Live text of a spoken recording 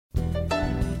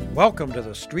Welcome to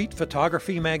the Street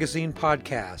Photography Magazine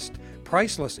podcast.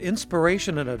 Priceless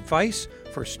inspiration and advice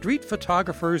for street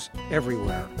photographers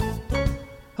everywhere.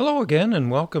 Hello again,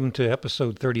 and welcome to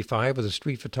episode 35 of the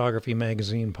Street Photography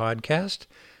Magazine podcast.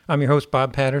 I'm your host,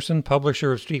 Bob Patterson,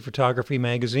 publisher of Street Photography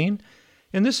Magazine,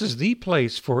 and this is the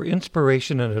place for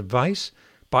inspiration and advice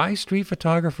by street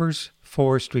photographers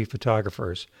for street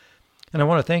photographers. And I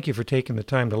want to thank you for taking the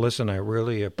time to listen. I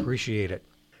really appreciate it.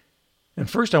 And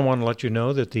first, I want to let you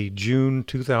know that the June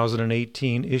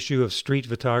 2018 issue of Street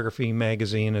Photography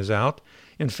Magazine is out.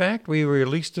 In fact, we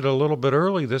released it a little bit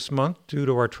early this month due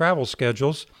to our travel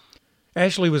schedules.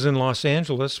 Ashley was in Los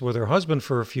Angeles with her husband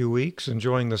for a few weeks,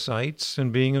 enjoying the sights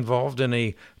and being involved in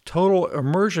a total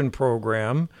immersion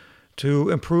program to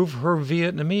improve her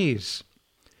Vietnamese.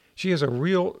 She has a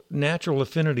real natural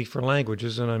affinity for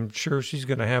languages, and I'm sure she's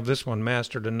going to have this one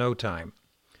mastered in no time.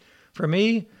 For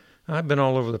me, I've been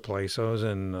all over the place. I was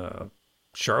in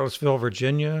Charlottesville,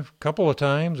 Virginia a couple of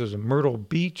times. I was in Myrtle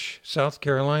Beach, South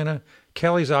Carolina,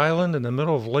 Kelly's Island in the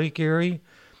middle of Lake Erie,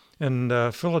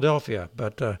 and Philadelphia.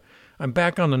 But I'm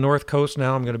back on the North Coast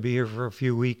now. I'm going to be here for a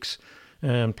few weeks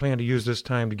and plan to use this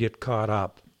time to get caught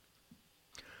up.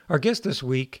 Our guest this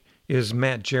week is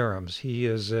Matt Jerems. He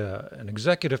is an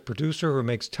executive producer who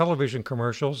makes television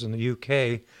commercials in the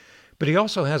UK, but he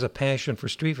also has a passion for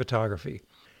street photography.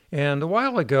 And a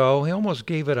while ago, he almost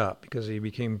gave it up because he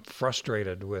became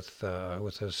frustrated with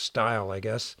his style, I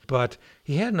guess. But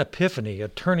he had an epiphany, a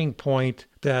turning point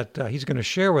that he's going to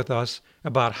share with us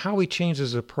about how he changed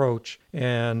his approach,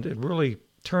 and it really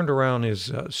turned around his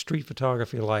street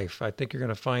photography life. I think you're going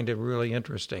to find it really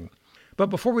interesting. But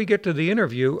before we get to the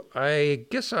interview, I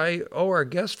guess I owe our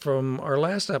guest from our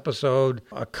last episode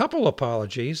a couple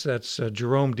apologies. That's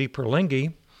Jerome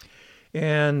DiPerlinghi.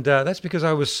 And that's because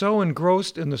I was so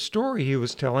engrossed in the story he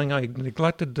was telling, I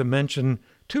neglected to mention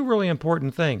two really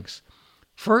important things.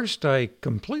 First, I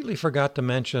completely forgot to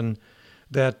mention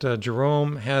that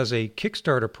Jerome has a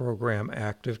Kickstarter program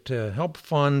active to help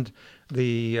fund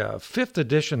the fifth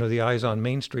edition of the Eyes on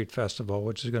Main Street Festival,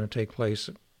 which is going to take place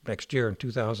next year in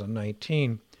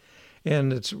 2019.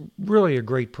 And it's really a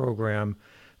great program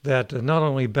that not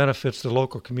only benefits the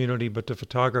local community, but the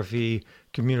photography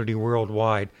community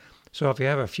worldwide. So if you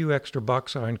have a few extra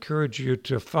bucks, I encourage you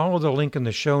to follow the link in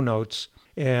the show notes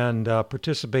and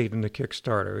participate in the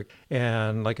Kickstarter.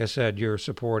 And like I said, you're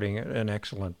supporting an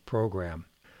excellent program.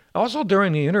 Also,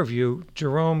 during the interview,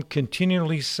 Jerome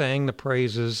continually sang the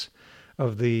praises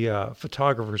of the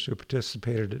photographers who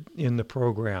participated in the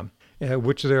program,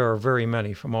 which there are very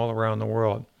many from all around the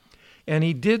world. And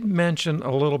he did mention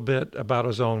a little bit about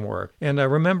his own work. And I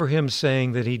remember him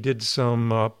saying that he did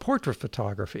some portrait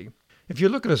photography. If you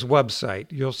look at his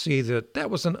website, you'll see that that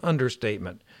was an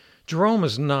understatement. Jerome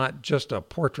is not just a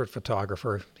portrait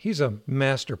photographer. He's a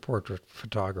master portrait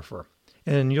photographer.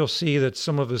 And you'll see that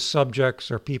some of his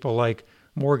subjects are people like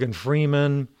Morgan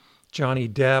Freeman, Johnny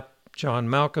Depp, John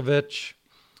Malkovich,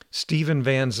 Steven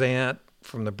Van Zandt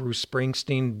from the Bruce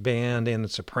Springsteen Band and the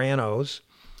Sopranos,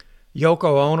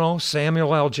 Yoko Ono,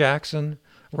 Samuel L. Jackson,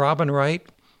 Robin Wright,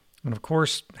 and of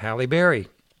course, Halle Berry.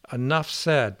 Enough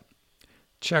said.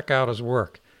 Check out his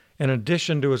work. In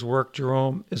addition to his work,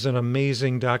 Jerome is an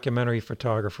amazing documentary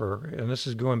photographer, and this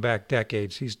is going back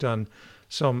decades. He's done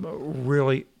some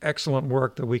really excellent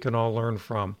work that we can all learn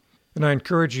from. And I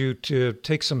encourage you to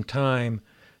take some time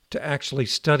to actually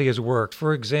study his work.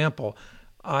 For example,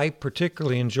 I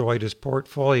particularly enjoyed his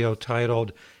portfolio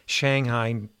titled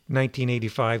Shanghai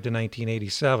 1985 to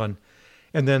 1987,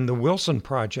 and then the Wilson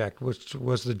Project, which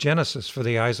was the genesis for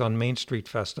the Eyes on Main Street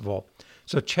Festival.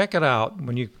 So check it out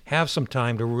when you have some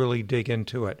time to really dig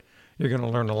into it. You're going to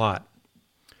learn a lot.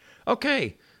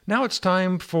 Okay, now it's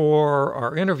time for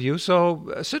our interview,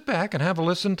 so sit back and have a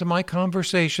listen to my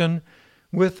conversation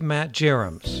with Matt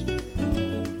Jerems.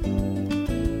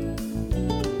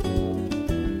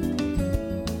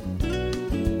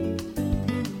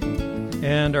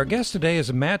 And our guest today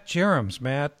is Matt Jerems.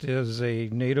 Matt is a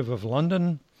native of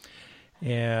London,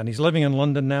 and he's living in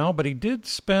London now, but he did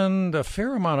spend a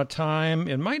fair amount of time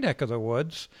in my neck of the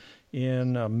woods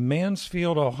in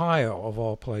Mansfield, Ohio, of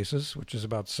all places, which is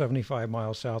about 75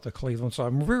 miles south of Cleveland. So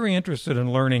I'm very interested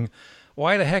in learning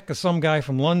why the heck is some guy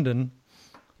from London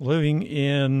living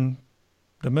in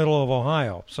the middle of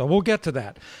Ohio. So we'll get to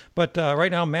that. But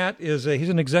right now, Matt he's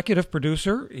an executive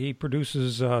producer. He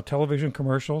produces television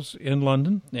commercials in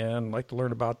London, and I'd like to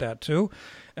learn about that too.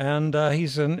 And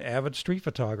he's an avid street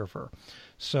photographer.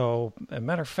 So, as a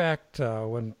matter of fact,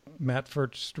 when Matt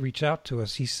first reached out to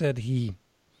us, he said he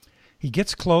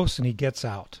gets close and he gets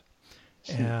out.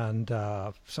 And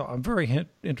so I'm very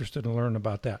interested in learning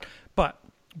about that. But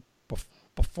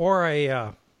before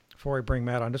I bring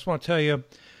Matt on, I just want to tell you,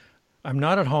 I'm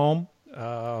not at home.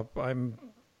 I'm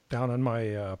down in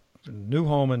my new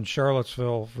home in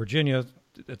Charlottesville, Virginia.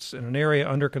 It's in an area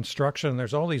under construction.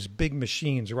 There's all these big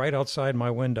machines right outside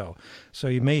my window. So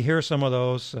you may hear some of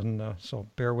those, and so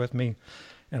bear with me.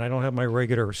 And I don't have my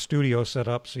regular studio set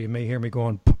up, so you may hear me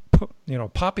going,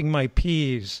 popping my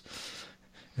peas.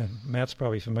 And Matt's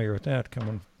probably familiar with that,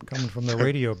 coming from the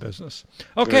radio business.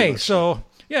 Okay, so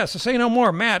say no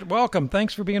more. Matt, welcome.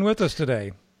 Thanks for being with us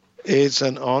today. It's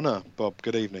an honor, Bob.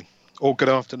 Good evening. Or good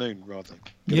afternoon, rather.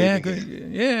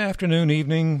 Afternoon,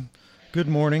 evening, good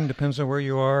morning. Depends on where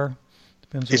you are.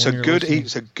 It's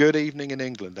a good evening in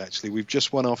England, actually. We've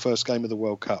just won our first game of the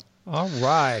World Cup. All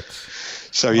right.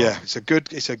 So it's a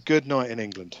good night in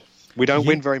England. We don't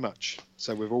win very much,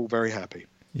 so we're all very happy.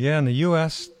 Yeah, in the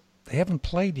U.S., they haven't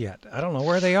played yet. I don't know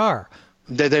where they are.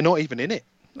 They're not even in it.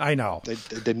 I know. They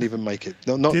didn't even make it.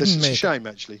 This is a shame,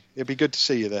 actually. It'd be good to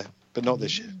see you there, but not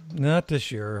this year. Not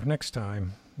this year. Next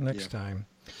time. Time.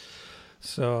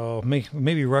 So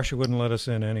maybe Russia wouldn't let us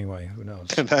in anyway. Who knows?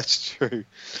 That's true.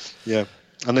 Yeah,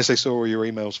 unless they saw all your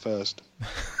emails first.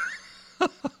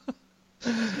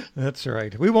 That's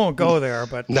right. We won't go there,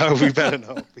 but no, we better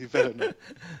not.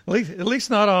 At least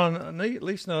not on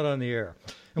the air.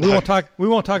 And we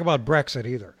won't talk about Brexit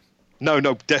either. No,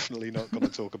 definitely not going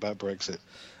to talk about Brexit.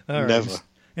 All Never. Right.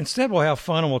 Instead, we'll have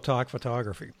fun and we'll talk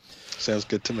photography. Sounds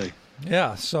good to me.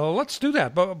 Yeah, so let's do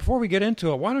that. But before we get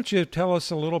into it, why don't you tell us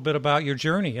a little bit about your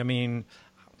journey? I mean,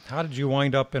 how did you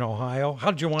wind up in Ohio? How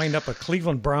did you wind up a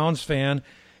Cleveland Browns fan?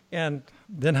 And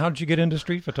then how did you get into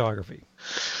street photography?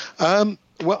 Well,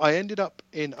 I ended up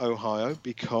in Ohio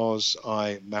because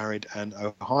I married an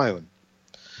Ohioan.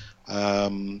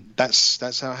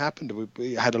 That's how it happened.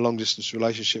 We had a long distance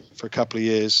relationship for a couple of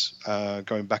years,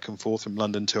 going back and forth from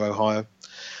London to Ohio.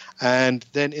 And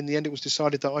then in the end, it was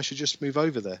decided that I should just move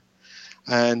over there.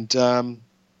 And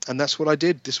that's what I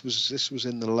did. This was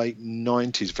in the late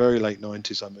 90s, very late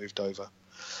 90s. I moved over,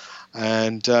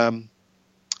 and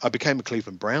I became a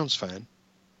Cleveland Browns fan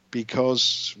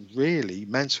because really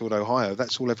Mansfield, Ohio,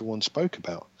 that's all everyone spoke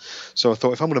about. So I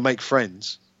thought, if I'm going to make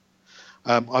friends,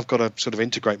 I've got to sort of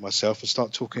integrate myself and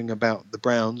start talking about the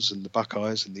Browns and the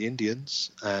Buckeyes and the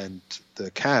Indians and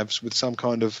the Cavs with some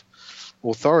kind of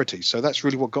authority. So that's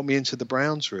really what got me into the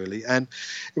Browns, really. And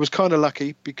it was kind of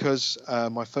lucky because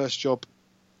my first job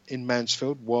in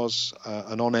Mansfield was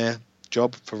an on-air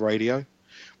job for radio,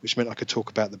 which meant I could talk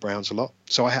about the Browns a lot.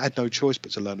 So I had no choice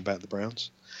but to learn about the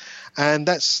Browns. And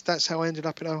that's how I ended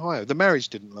up in Ohio. The marriage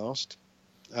didn't last,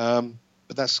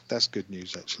 but that's good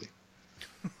news, actually.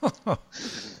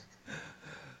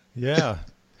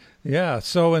 Yeah.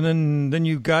 So and then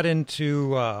you got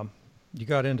into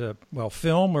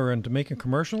film or into making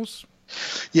commercials?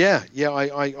 Yeah.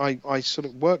 I sort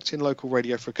of worked in local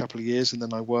radio for a couple of years, and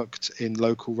then I worked in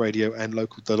local radio and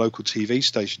the local TV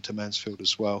station to Mansfield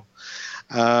as well.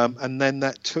 And then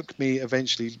that took me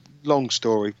eventually, long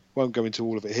story, won't go into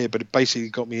all of it here, but it basically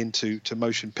got me into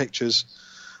motion pictures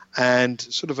and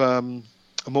sort of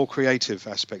a more creative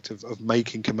aspect of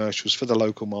making commercials for the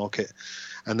local market.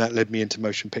 And that led me into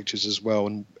motion pictures as well,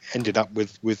 and ended up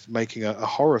with making a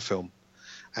horror film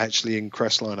actually in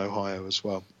Crestline, Ohio as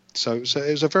well. So it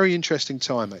was a very interesting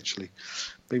time, actually.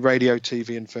 The radio,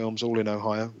 TV and films all in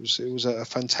Ohio. It was a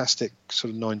fantastic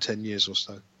sort of 9-10 years or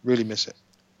so. Really miss it.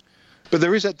 But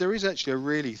there is actually a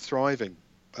really thriving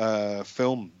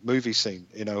movie scene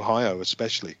in Ohio,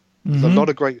 especially. Mm-hmm. A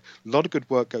lot of good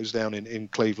work goes down in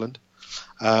Cleveland.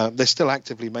 They're still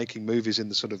actively making movies in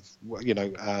the sort of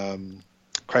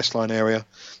Crestline area.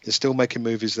 They're still making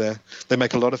movies there. They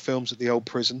make a lot of films at the old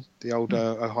prison, the old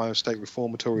Ohio State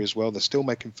Reformatory as well. They're still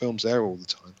making films there all the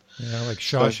time. Yeah, like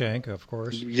Shawshank, of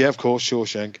course. Yeah, of course,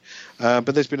 Shawshank. But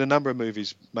there's been a number of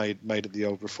movies made at the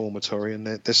old Reformatory, and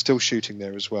they're still shooting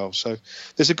there as well. So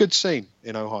there's a good scene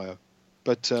in Ohio.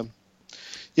 But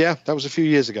that was a few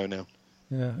years ago now.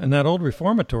 Yeah, and that old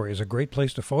Reformatory is a great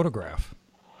place to photograph.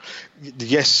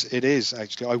 Yes, it is,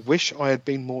 actually. I wish I had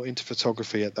been more into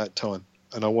photography at that time.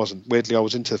 And I wasn't. Weirdly, I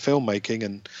was into filmmaking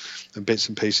and bits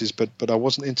and pieces, but I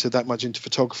wasn't that much into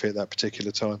photography at that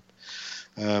particular time.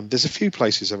 There's a few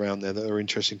places around there that are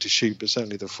interesting to shoot, but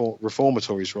certainly the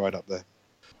Reformatory is right up there.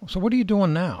 So what are you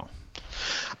doing now?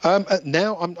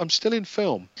 Now I'm still in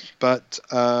film, but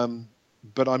I'm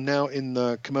now in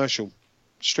the commercial,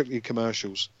 strictly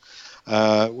commercials,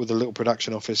 with a little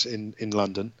production office in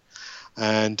London.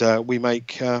 And we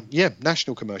make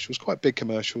national commercials, quite big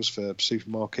commercials for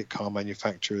supermarket, car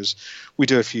manufacturers. We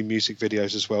do a few music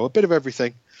videos as well, a bit of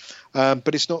everything.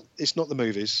 But it's not the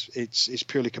movies. It's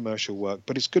purely commercial work,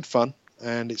 but it's good fun.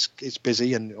 and it's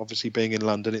busy, and obviously being in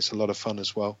London, it's a lot of fun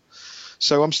as well.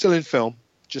 So I'm still in film,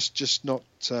 just not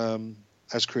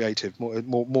as creative,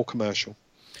 more commercial.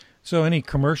 So any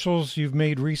commercials you've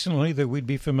made recently that we'd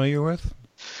be familiar with?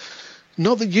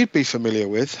 Not that you'd be familiar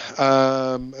with,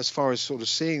 as far as sort of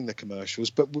seeing the commercials,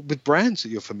 but with brands that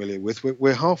you're familiar with.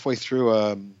 We're halfway through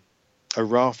a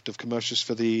raft of commercials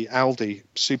for the Aldi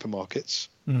supermarkets,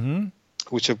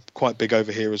 which are quite big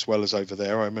over here as well as over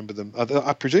there. I remember them.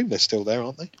 I presume they're still there,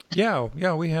 aren't they? Yeah,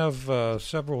 we have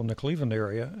several in the Cleveland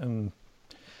area, and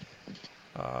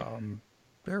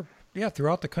they're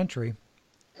throughout the country.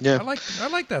 Yeah, I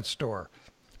like that store.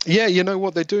 Yeah, you know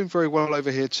what? They're doing very well over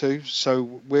here too.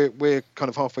 So we're kind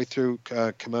of halfway through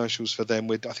commercials for them.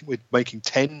 I think we're making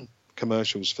 10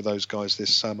 commercials for those guys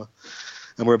this summer,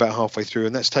 and we're about halfway through.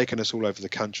 And that's taken us all over the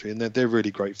country, and they're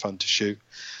really great fun to shoot.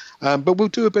 But we'll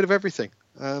do a bit of everything.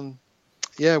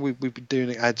 We've been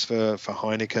doing ads for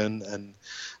Heineken and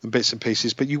bits and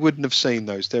pieces, but you wouldn't have seen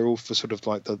those. They're all for sort of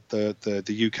like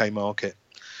the UK market.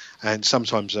 And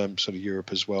sometimes sort of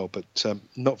Europe as well, but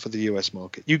not for the US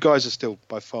market. You guys are still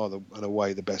by far and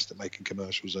away the best at making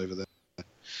commercials over there.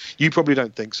 You probably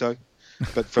don't think so,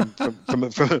 but from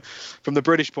the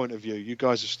British point of view, you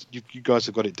guys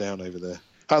have got it down over there.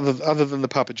 Other than the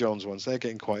Papa John's ones, they're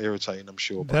getting quite irritating, I'm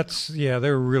sure.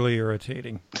 They're really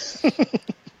irritating.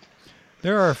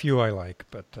 There are a few I like,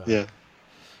 but yeah.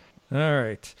 All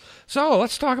right, so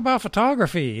let's talk about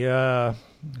photography.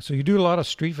 So you do a lot of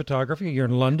street photography. You're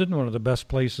in London, one of the best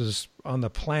places on the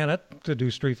planet to do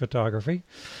street photography.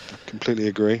 I completely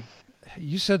agree.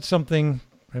 You said something,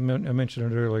 I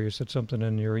mentioned it earlier, you said something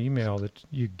in your email that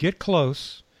you get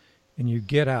close and you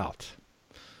get out.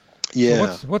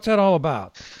 Yeah. So what's that all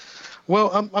about?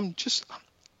 Well, I'm just,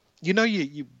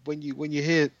 when you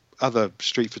hear other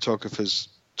street photographers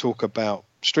talk about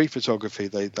street photography,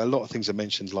 a lot of things are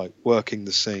mentioned, like working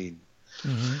the scene.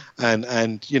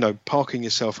 And parking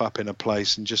yourself up in a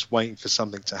place and just waiting for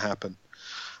something to happen,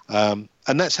 and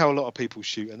that's how a lot of people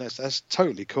shoot, and that's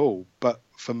totally cool. But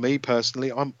for me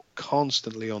personally, I'm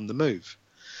constantly on the move,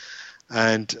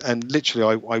 and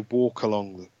literally I walk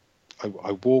along.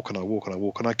 I walk and I walk and I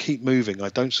walk and I keep moving. I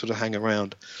don't sort of hang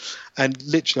around, and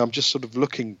literally I'm just sort of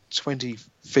looking 20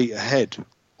 feet ahead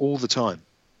all the time.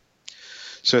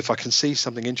 So if I can see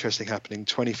something interesting happening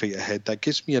 20 feet ahead, that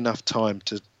gives me enough time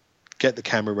to get the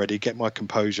camera ready, get my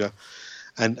composure,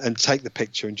 and take the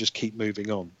picture and just keep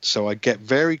moving on. So I get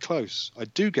very close. I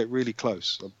do get really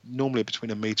close, normally between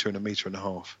 1 meter and 1.5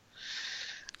 meters,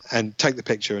 and take the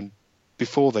picture. And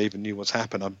before they even knew what's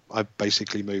happened, I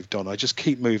basically moved on. I just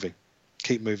keep moving.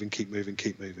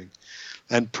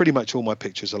 And pretty much all my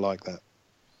pictures are like that.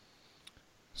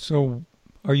 So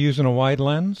are you using a wide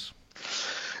lens?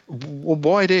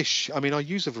 Wide-ish. I mean, I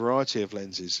use a variety of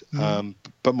lenses, but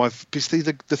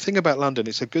the thing about London,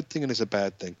 it's a good thing and it's a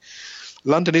bad thing.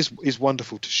 London is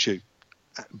wonderful to shoot,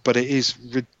 but it is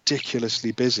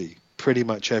ridiculously busy pretty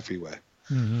much everywhere.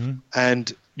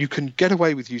 And you can get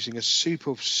away with using a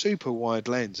super wide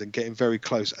lens and getting very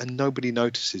close, and nobody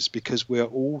notices because we're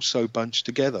all so bunched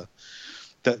together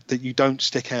that you don't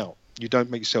stick out, you don't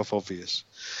make yourself obvious.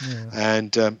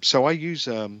 And so I use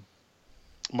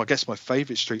I guess my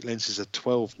favorite street lens is a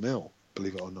 12mm,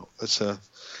 believe it or not. That's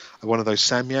one of those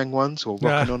Samyang ones, or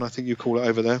Rokinon, I think you call it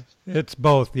over there. It's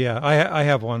both, yeah. I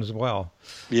have one as well.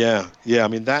 Yeah. I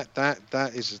mean that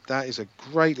is a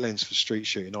great lens for street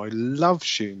shooting. I love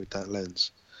shooting with that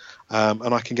lens,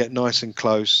 and I can get nice and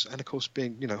close. And of course,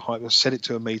 being high, set it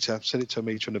to 1 meter,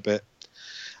 and a bit.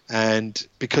 And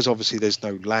because obviously there's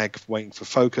no lag waiting for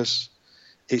focus,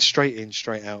 it's straight in,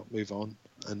 straight out, move on,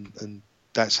 and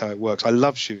that's how it works. I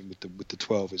love shooting with the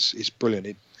 12. It's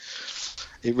brilliant.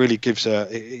 It really gives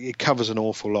it covers an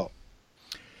awful lot.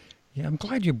 Yeah, I'm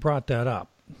glad you brought that up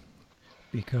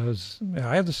because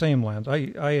I have the same lens.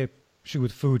 I shoot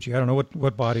with Fuji. I don't know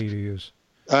what body you use.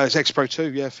 It's X-Pro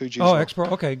 2, yeah, Fuji. Oh, X-Pro.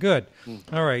 Okay, good.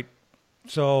 All right.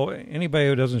 So anybody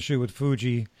who doesn't shoot with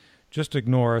Fuji, just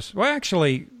ignore us. Well,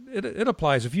 actually, it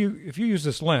applies if you use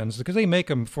this lens because they make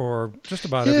them for just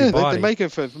about everybody. They make them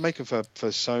for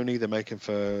Sony. They make them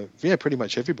for pretty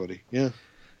much everybody.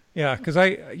 Yeah, because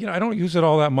I don't use it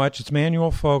all that much. It's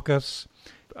manual focus.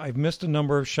 I've missed a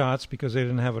number of shots because they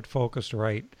didn't have it focused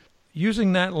right.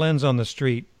 Using that lens on the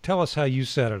street, tell us how you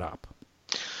set it up.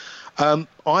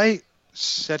 I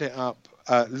set it up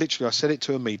literally. I set it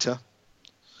to 1 meter,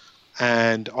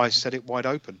 and I set it wide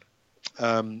open.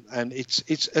 And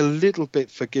it's a little bit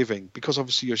forgiving because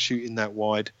obviously you're shooting that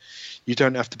wide. You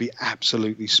don't have to be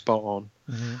absolutely spot on.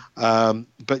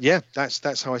 But yeah,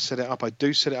 that's how I set it up. I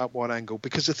do set it up wide angle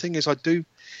because the thing is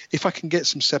if I can get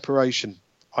some separation,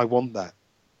 I want that.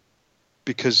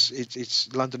 because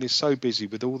it's London is so busy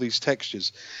with all these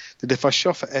textures that if I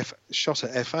shot at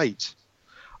f8,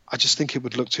 I just think it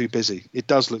would look too busy. It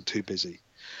does look too busy.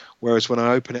 Whereas when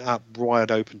I open it up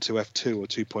wide open to f2 or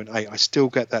 2.8, I still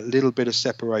get that little bit of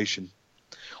separation,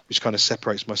 which kind of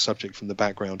separates my subject from the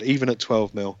background, even at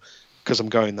 12mm, because I'm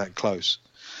going that close.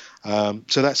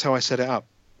 So that's how I set it up.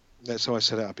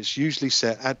 It's usually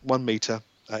set at 1 meter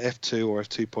at f2 or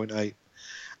f2.8,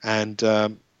 and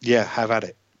have at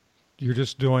it. You're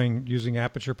just using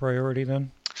aperture priority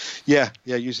then? Yeah,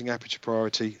 using aperture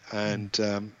priority, and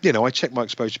I check my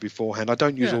exposure beforehand. I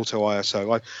don't use auto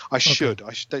ISO. I should.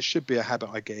 Okay. That should be a habit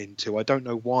I get into. I don't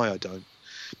know why I don't,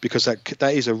 because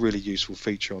that is a really useful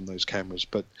feature on those cameras.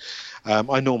 But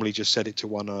I normally just set it to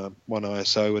one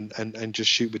ISO and just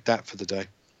shoot with that for the day.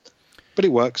 But it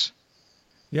works.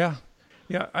 Yeah.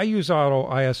 I use auto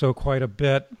ISO quite a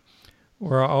bit,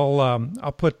 where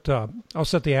I'll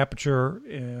set the aperture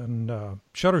and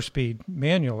shutter speed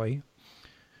manually.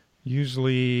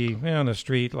 Usually on the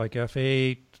street, like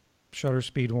f8, shutter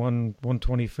speed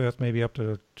 1/25th, maybe up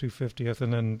to 2/50th,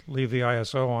 and then leave the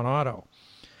ISO on auto.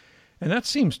 And that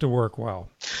seems to work well.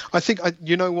 I think, I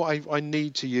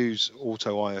need to use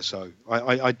auto ISO.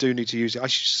 I do need to use it.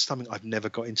 It's just something I've never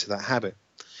got into that habit.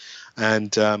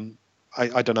 And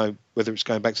I don't know whether it's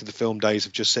going back to the film days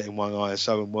of just setting one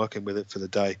ISO and working with it for the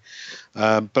day.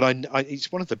 But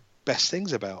it's one of the best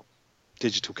things about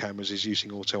digital cameras is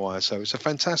using auto ISO. It's a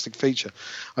fantastic feature.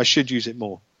 I should use it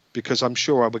more, because I'm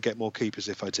sure I would get more keepers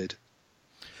if I did.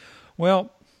 Well,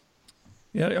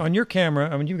 on your camera,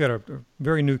 I mean, you've got a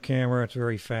very new camera. It's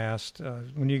very fast.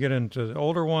 When you get into the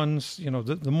older ones,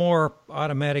 the more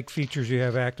automatic features you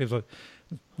have active,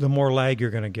 the more lag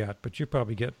you're going to get. But you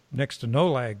probably get next to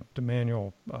no lag to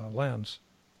manual lens.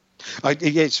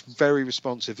 It's very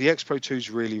responsive. The X Pro 2 is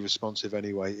really responsive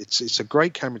anyway. It's a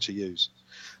great camera to use,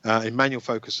 in manual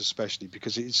focus especially,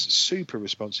 because it's super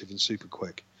responsive and super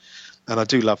quick. And I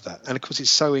do love that. And of course,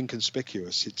 it's so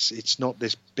inconspicuous. It's not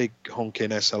this big honking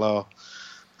SLR.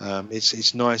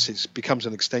 It's nice. It becomes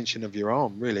an extension of your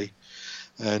arm, really.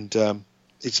 And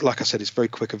it's, like I said, it's very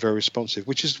quick and very responsive,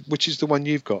 which is the one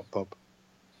you've got, Bob.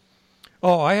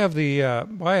 Oh, I have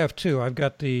I have two. I've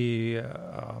got the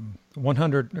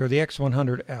 100 or the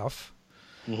X100F,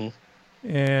 mm-hmm.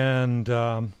 and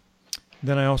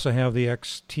then I also have the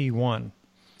XT1.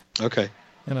 Okay.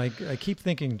 And I keep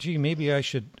thinking, gee, maybe I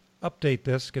should update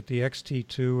this, get the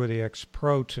XT2 or the X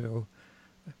Pro 2.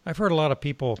 I've heard a lot of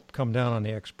people come down on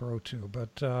the X Pro 2,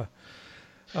 but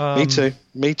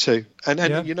me too.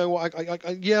 And you know what?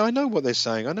 I know what they're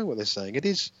saying.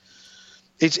 It's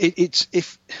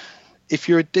if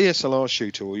you're a DSLR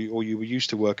shooter or you were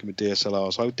used to working with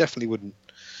DSLRs, I definitely wouldn't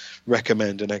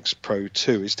recommend an X Pro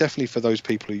 2. It's definitely for those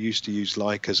people who used to use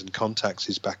Leicas and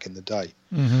Contaxes back in the day.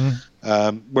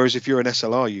 Mm-hmm. Whereas if you're an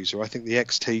SLR user, I think the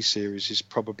XT series is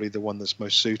probably the one that's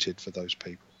most suited for those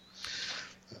people.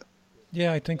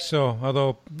 Yeah, I think so.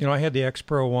 Although, I had the X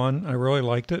Pro 1. I really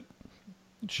liked it.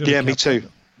 Me too.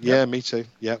 Yeah, me too.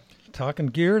 Yep. Talking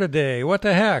gear today. What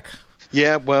the heck?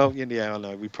 Yeah, well, I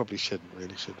know. We probably shouldn't,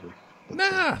 really, should we?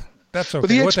 But, that's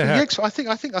okay. What the heck? I think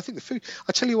the food.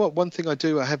 I tell you what. One thing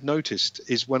I have noticed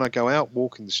is when I go out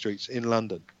walking the streets in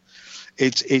London,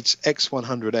 it's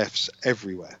X100Fs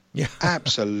everywhere. Yeah,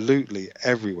 absolutely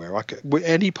everywhere.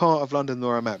 Any part of London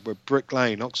where I'm at, we're Brick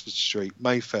Lane, Oxford Street,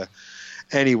 Mayfair,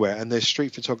 anywhere, and there's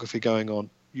street photography going on.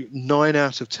 9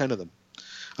 out of 10 of them,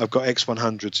 I've got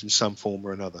X100s in some form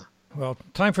or another. Well,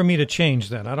 time for me to change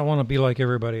then. I don't want to be like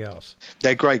everybody else.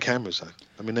 They're great cameras, though.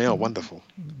 I mean, they are wonderful.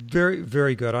 Very,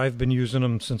 very good. I've been using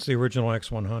them since the original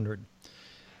X100.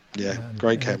 Yeah,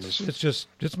 great cameras.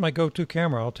 It's my go-to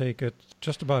camera. I'll take it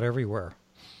just about everywhere.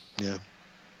 Yeah.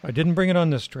 I didn't bring it on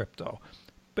this trip, though.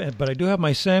 But I do have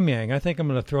my Samyang. I think I'm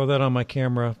going to throw that on my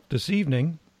camera this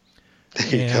evening.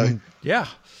 There you go.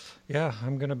 Yeah,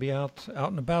 I'm going to be out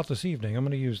and about this evening. I'm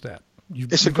going to use that. You've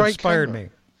great inspired camera. Me.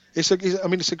 It's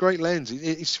a great lens.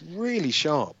 It's really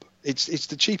sharp. It's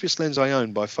the cheapest lens I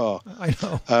own by far. I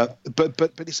know.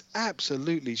 But it's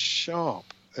absolutely sharp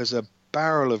as a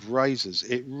barrel of razors.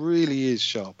 It really is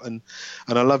sharp, and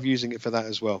I love using it for that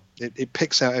as well. It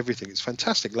picks out everything. It's a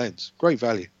fantastic lens. Great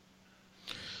value.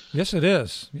 Yes, it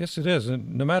is.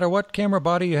 And no matter what camera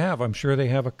body you have, I'm sure they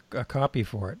have a copy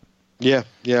for it. Yeah.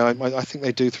 I think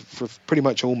they do for pretty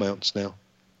much all mounts now.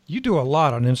 You do a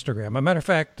lot on Instagram. As a matter of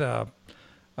fact,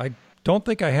 I don't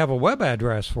think I have a web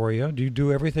address for you. Do you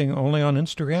do everything only on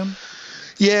Instagram?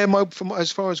 Yeah,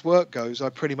 as far as work goes, I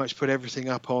pretty much put everything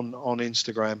up on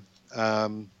Instagram.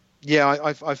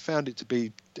 I've found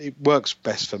it works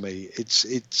best for me.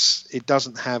 It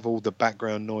doesn't have all the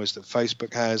background noise that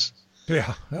Facebook has.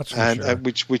 Yeah, that's for sure.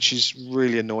 Which is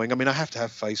really annoying. I mean, I have to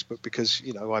have Facebook because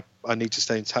I need to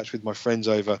stay in touch with my friends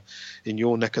over in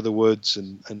your neck of the woods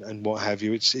and what have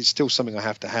you. It's still something I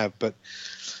have to have, but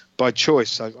by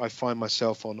choice, I find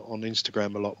myself on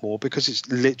Instagram a lot more because it's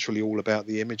literally all about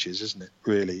the images, isn't it?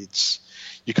 Really,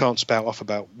 you can't spout off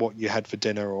about what you had for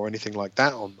dinner or anything like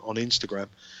that on Instagram.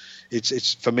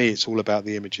 It's for me, it's all about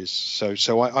the images.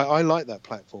 So I like that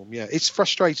platform. Yeah, it's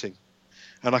frustrating.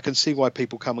 And I can see why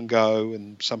people come and go,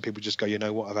 and some people just go, you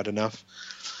know what, I've had enough.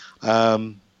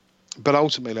 But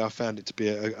ultimately, I found it to be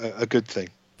a good thing.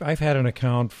 I've had an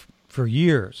account for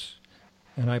years,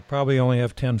 and I probably only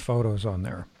have 10 photos on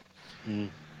there.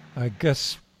 I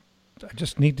guess I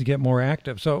just need to get more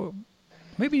active. So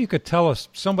maybe you could tell us,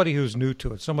 somebody who's new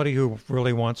to it, somebody who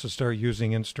really wants to start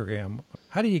using Instagram,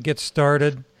 how do you get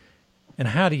started, and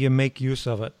how do you make use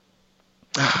of it?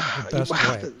 The best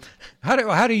way.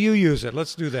 How do you use it?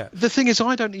 Let's do that. The thing is,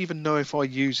 I don't even know if I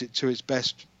use it to its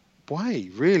best way,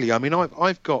 really. I mean,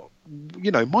 I've got,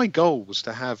 my goal was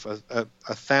to have a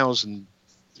 1,000,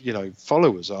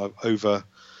 followers over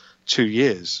 2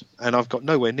 years, and I've got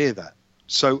nowhere near that.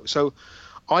 So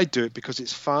I do it because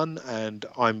it's fun, and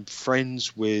I'm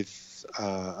friends with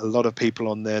a lot of people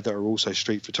on there that are also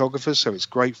street photographers. So it's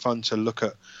great fun to look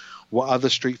at what other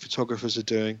street photographers are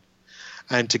doing.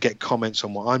 And to get comments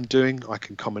on what I'm doing, I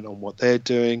can comment on what they're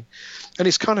doing. And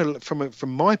it's kind of, from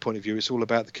my point of view, it's all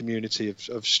about the community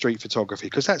of street photography,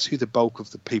 because that's who the bulk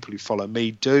of the people who follow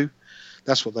me do.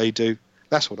 That's what they do.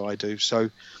 That's what I do. So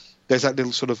there's that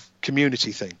little sort of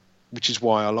community thing, which is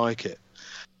why I like it.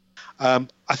 I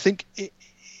think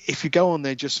if you go on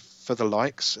there just for the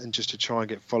likes and just to try and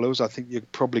get followers, I think you're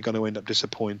probably going to end up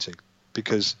disappointing,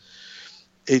 because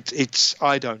it's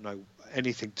I don't know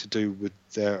anything to do with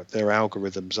their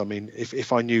algorithms. I mean,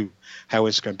 if I knew how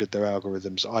Instagram did their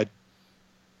algorithms, I'd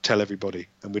tell everybody,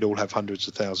 and we'd all have hundreds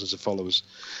of thousands of followers.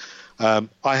 I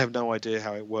have no idea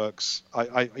how it works.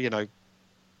 I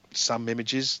some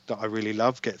images that I really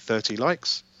love get 30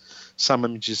 likes. Some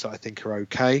images that I think are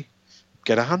okay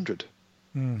get 100.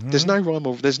 Mm-hmm. There's no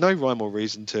rhyme or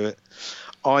reason to it.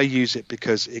 I use it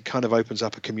because it kind of opens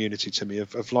up a community to me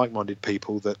of like-minded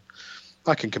people that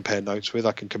I can compare notes with,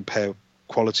 I can compare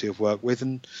quality of work with,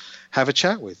 and have a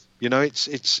chat with.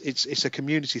 It's a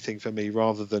community thing for me,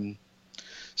 rather than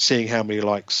seeing how many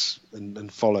likes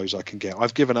and follows I can get.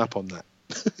 I've given up on that.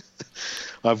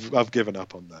 I've given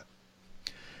up on that.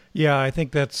 Yeah, I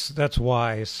think that's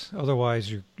wise.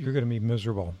 Otherwise, you're going to be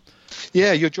miserable.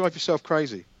 Yeah, you'll drive yourself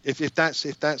crazy if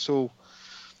that's all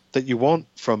that you want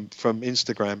from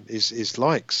Instagram is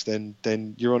likes.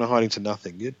 Then you're on a hiding to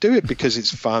nothing. You do it because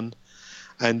it's fun.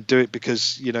 And do it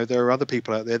because, there are other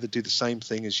people out there that do the same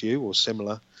thing as you or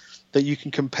similar that you can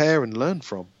compare and learn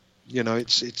from. I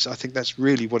think that's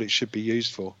really what it should be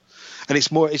used for. And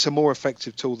it's a more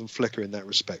effective tool than Flickr in that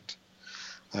respect,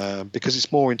 because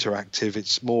it's more interactive.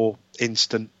 It's more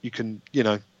instant. You can,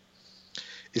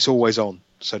 it's always on,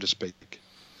 so to speak.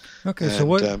 Okay. And, so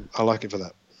what, I like it for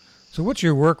that. So what's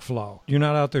your workflow? You're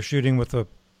not out there shooting with a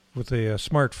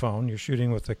smartphone. You're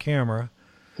shooting with a camera.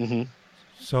 Mm-hmm.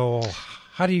 So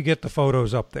how do you get the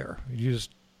photos up there? You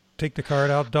just take the card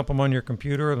out, dump them on your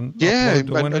computer, and upload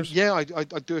the winners? I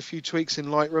do a few tweaks in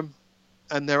Lightroom,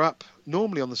 and they're up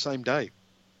normally on the same day.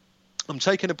 I'm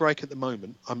taking a break at the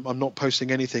moment. I'm not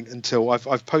posting anything until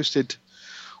I've posted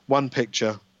one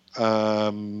picture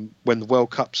when the World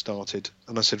Cup started,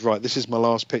 and I said, right, this is my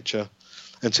last picture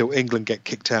until England get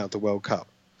kicked out of the World Cup.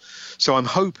 So I'm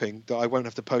hoping that I won't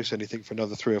have to post anything for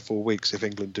another 3 or 4 weeks if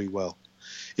England do well.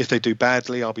 If they do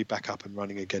badly, I'll be back up and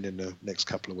running again in the next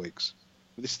couple of weeks.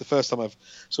 This is the first time I've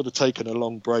sort of taken a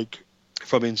long break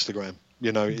from Instagram.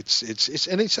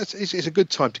 It's a good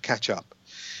time to catch up.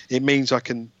 It means I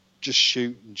can just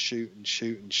shoot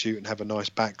and have a nice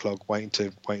backlog waiting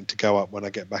to go up when I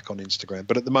get back on Instagram.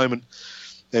 But at the moment,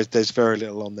 there's very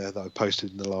little on there that I've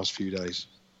posted in the last few days.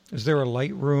 Is there a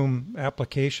Lightroom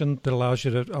application that allows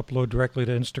you to upload directly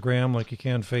to Instagram like you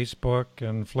can Facebook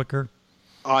and Flickr?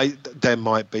 There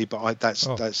might be, but I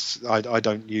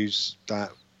don't use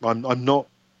that. I'm not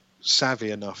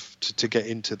savvy enough to get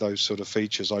into those sort of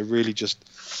features. I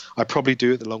probably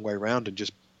do it the long way around and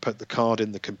just put the card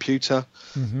in the computer,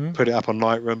 mm-hmm. put it up on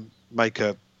Lightroom,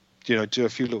 do a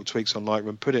few little tweaks on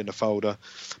Lightroom, put it in a folder,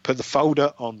 put the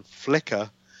folder on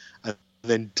Flickr, and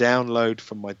then download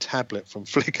from my tablet from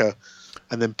Flickr,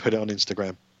 and then put it on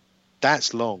Instagram.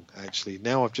 That's long, actually.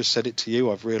 Now I've just said it to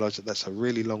you, I've realized that that's a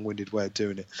really long-winded way of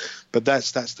doing it. But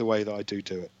that's the way that I do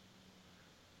it.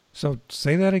 So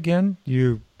say that again.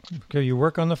 You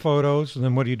work on the photos, and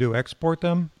then what do? Export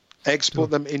them? Export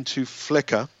them into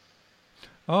Flickr.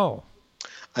 Oh.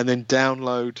 and then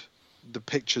download the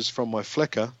pictures from my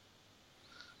Flickr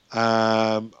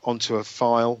onto a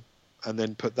file, and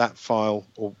then put that file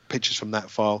or pictures from that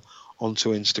file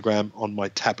onto Instagram on my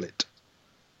tablet.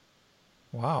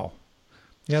 Wow.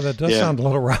 Yeah, that does sound a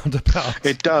little roundabout.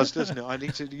 It does, doesn't it? I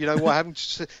need to, you know what,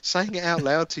 saying it out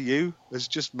loud to you has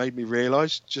just made me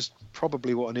realise just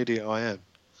probably what an idiot I am.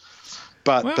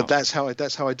 But that's how I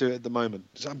do it at the moment.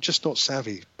 I'm just not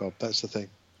savvy, Bob. That's the thing.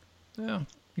 Yeah,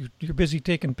 you're busy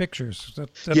taking pictures.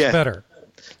 That's better.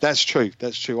 That's true.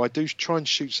 That's true. I do try and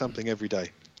shoot something every day.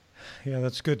 Yeah,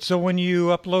 that's good. So when you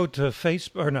upload to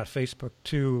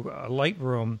to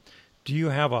Lightroom, do you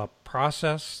have a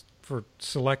process for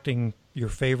selecting your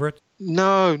favorite?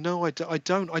 No, I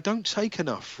don't. I don't take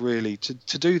enough really to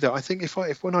do that. I think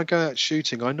if when I go out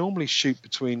shooting, I normally shoot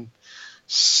between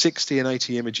 60 and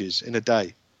 80 images in a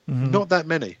day. Mm-hmm. Not that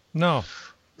many. No.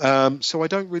 So I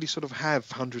don't really sort of have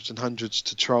hundreds and hundreds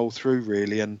to troll through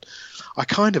really, and I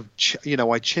kind of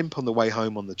I chimp on the way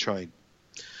home on the train,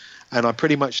 and I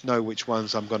pretty much know which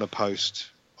ones I'm going to post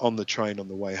on the train on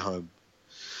the way home.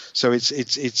 So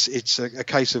it's a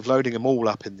case of loading them all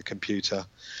up in the computer,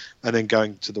 and then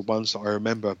going to the ones that I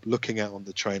remember looking at on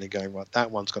the train and going, right,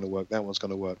 that one's going to work, that one's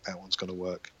going to work, that one's going to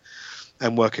work,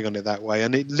 and working on it that way.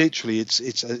 And it literally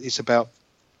it's about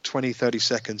 20-30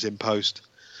 seconds in post,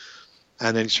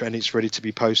 and then it's ready to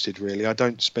be posted. Really, I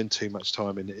don't spend too much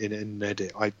time in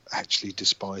edit. I actually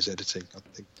despise editing. I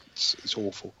think it's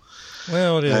awful.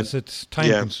 Well, it is. It's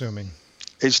time consuming.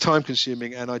 It's time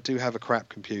consuming, and I do have a crap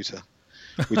computer,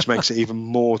 which makes it even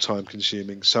more time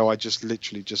consuming. So I just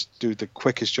literally just do the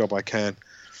quickest job I can,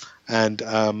 and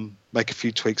make a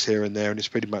few tweaks here and there, and it's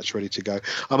pretty much ready to go.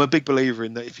 I'm a big believer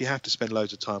in that if you have to spend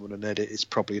loads of time on an edit, it's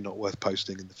probably not worth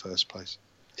posting in the first place.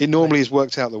 It normally has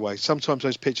worked out the way. Sometimes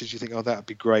those pictures you think, oh, that would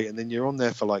be great, and then you're on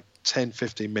there for like 10,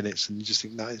 15 minutes, and you just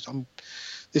think, no,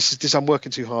 I'm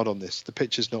working too hard on this. The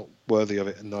picture's not worthy of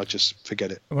it, and I just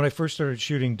forget it. When I first started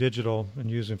shooting digital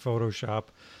and using Photoshop,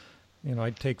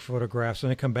 I'd take photographs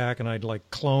and I'd come back and I'd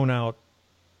like clone out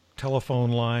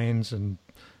telephone lines and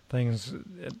things.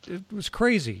 It was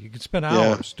crazy. You could spend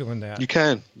hours doing that. You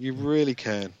can. You really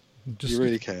can. You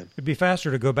really can. It'd be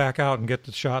faster to go back out and get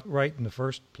the shot right in the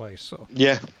first place. So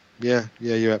yeah,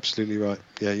 you're absolutely right.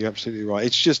 Yeah, you're absolutely right.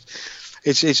 It's just,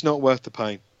 it's not worth the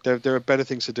pain. There are better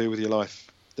things to do with your life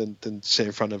than sit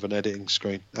in front of an editing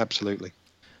screen. Absolutely.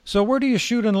 So where do you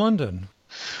shoot in London?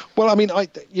 Well, I mean,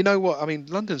 you know what? I mean,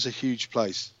 London's a huge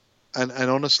place, and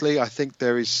honestly, I think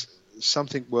there is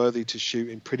something worthy to shoot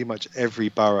in pretty much every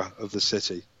borough of the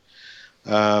city.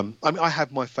 I mean, I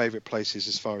have my favourite places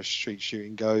as far as street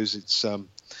shooting goes. It's,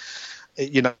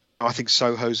 I think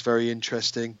Soho's very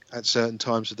interesting at certain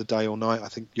times of the day or night. I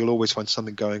think you'll always find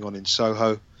something going on in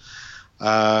Soho.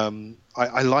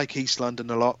 I like East London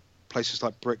a lot. Places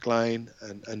like Brick Lane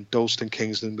and Dalston,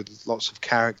 Kingsland, with lots of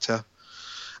character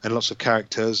and lots of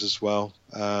characters as well,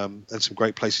 and some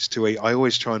great places to eat. I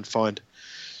always try and find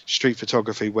street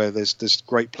photography where there's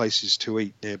great places to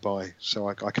eat nearby, so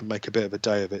I can make a bit of a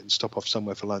day of it and stop off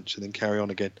somewhere for lunch and then carry on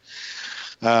again.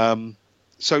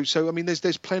 So I mean,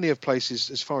 there's plenty of places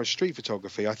as far as street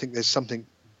photography. I think there's something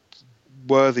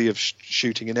worthy of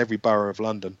shooting in every borough of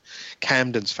London.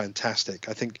 Camden's fantastic.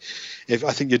 I think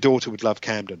your daughter would love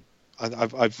Camden.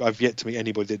 I've yet to meet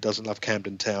anybody that doesn't love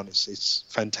Camden Town. It's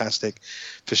fantastic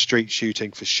for street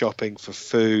shooting, for shopping, for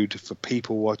food, for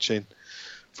people watching,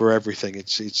 for everything.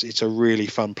 It's a really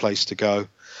fun place to go.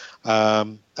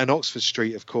 And Oxford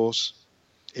Street, of course,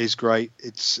 is great.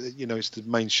 It's it's the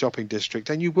main shopping district,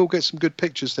 and you will get some good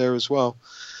pictures there as well.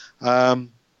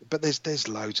 But there's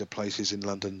loads of places in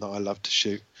London that I love to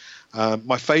shoot.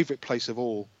 My favourite place of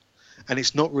all, and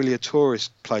it's not really a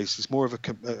tourist place, it's more of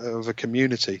a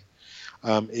community,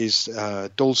 is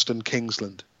Dalston,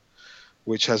 Kingsland,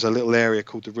 which has a little area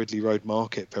called the Ridley Road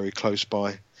Market very close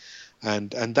by.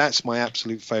 And that's my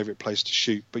absolute favourite place to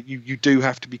shoot. But you do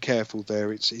have to be careful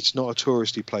there. It's not a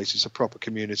touristy place. It's a proper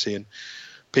community, and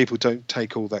people don't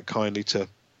take all that kindly to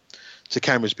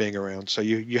cameras being around. So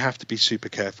you have to be super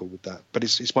careful with that. But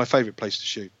it's my favourite place to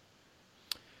shoot.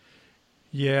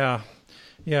 Yeah,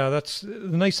 that's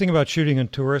the nice thing about shooting in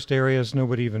tourist areas.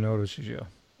 Nobody even notices you.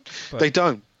 But they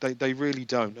don't. They really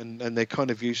don't, and they're kind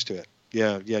of used to it.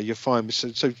 Yeah, you're fine.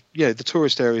 So yeah, the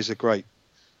tourist areas are great.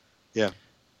 Yeah.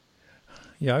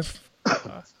 Yeah,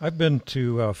 I've been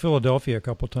to Philadelphia a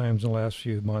couple times in the last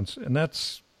few months, and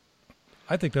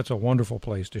I think that's a wonderful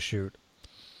place to shoot.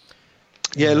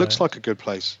 Yeah, it looks like a good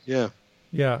place. Yeah.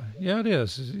 Yeah, it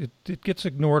is. It gets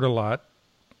ignored a lot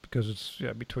because it's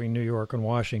between New York and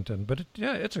Washington, but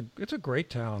it's a great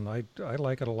town. I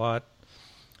like it a lot.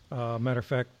 Matter of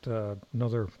fact,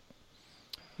 another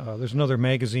There's another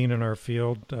magazine in our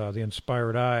field, The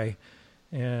Inspired Eye,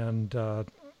 and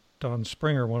Don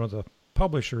Springer, one of the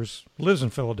publishers, lives in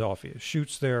Philadelphia,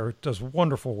 shoots there, does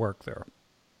wonderful work there.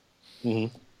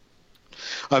 Mm-hmm.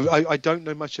 I don't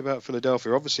know much about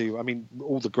Philadelphia. Obviously, I mean,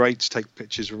 all the greats take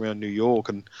pictures around New York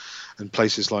and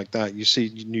places like that. You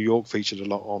see New York featured a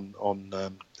lot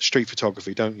on street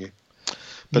photography, don't you?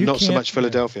 But not so much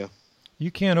Philadelphia.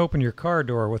 You can't open your car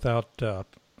door without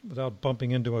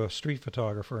bumping into a street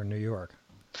photographer in New York.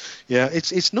 Yeah,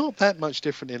 it's not that much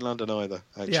different in London either,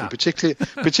 actually. Yeah.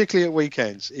 particularly at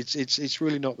weekends. It's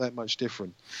really not that much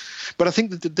different. But I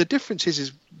think that the difference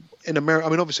is in America. I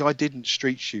mean, obviously, I didn't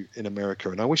street shoot in America,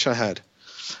 and I wish I had.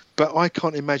 But I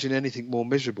can't imagine anything more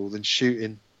miserable than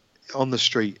shooting on the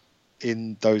street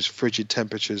in those frigid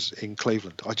temperatures in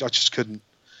Cleveland. I just couldn't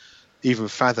even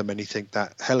fathom anything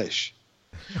that hellish.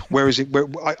 Whereas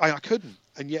I couldn't.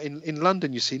 And yet in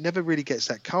London, you see, it never really gets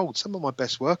that cold. Some of my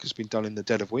best work has been done in the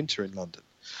dead of winter in London.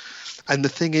 And the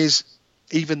thing is,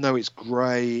 even though it's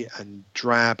grey and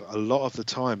drab a lot of the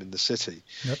time in the city,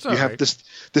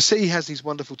 the city has these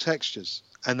wonderful textures,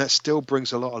 and that still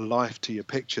brings a lot of life to your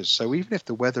pictures. So even if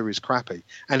the weather is crappy,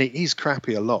 and it is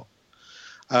crappy a lot,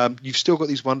 you've still got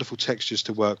these wonderful textures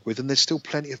to work with, and there's still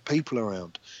plenty of people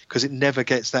around because it never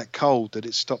gets that cold that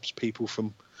it stops people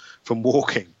from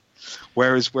walking.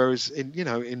 Whereas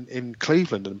in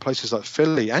Cleveland and places like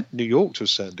Philly and New York to a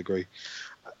certain degree,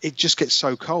 it just gets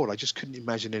so cold. I just couldn't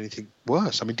imagine anything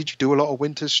worse. I mean, did you do a lot of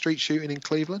winter street shooting in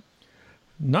Cleveland?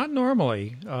 Not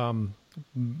normally.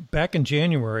 Back in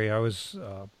January, I was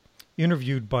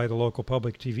interviewed by the local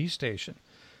public TV station.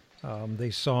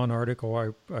 They saw an article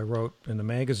I wrote in the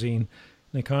magazine.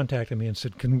 They contacted me and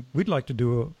said, we'd like to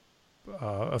do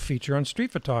a feature on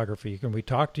street photography. Can we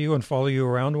talk to you and follow you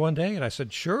around one day? And I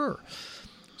said, sure.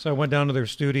 So I went down to their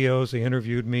studios. They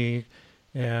interviewed me.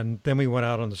 And then we went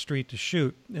out on the street to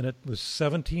shoot. And it was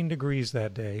 17 degrees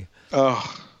that day.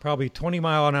 Oh. Probably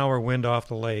 20-mile-an-hour wind off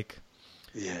the lake.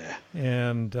 Yeah.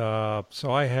 And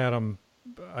so I had them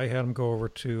go over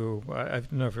to, I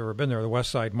don't know if you've ever been there, the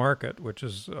West Side Market, which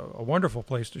is a wonderful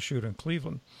place to shoot in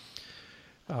Cleveland.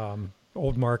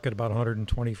 Old market, about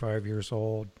 125 years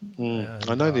old. And,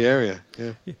 I know the area.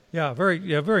 Yeah. Yeah,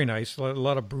 very nice. A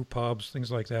lot of brew pubs,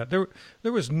 things like that. There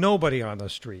was nobody on the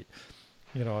street.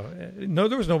 There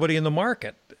was nobody in the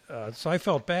market. So I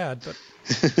felt bad, but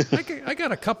I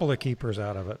got a couple of keepers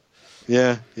out of it.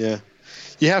 Yeah.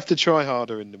 You have to try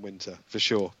harder in the winter, for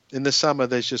sure. In the summer,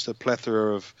 there's just a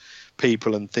plethora of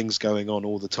people and things going on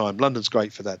all the time. London's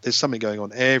great for that. There's something going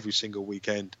on every single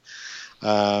weekend.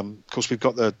 Of course, we've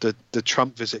got the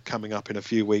Trump visit coming up in a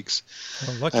few weeks.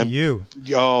 Well, lucky you.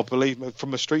 Oh, believe me,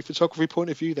 from a street photography point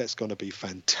of view, that's going to be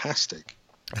fantastic.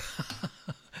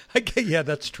 Yeah,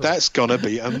 that's true. That's going to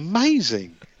be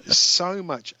amazing. So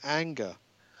much anger.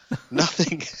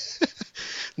 Nothing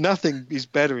is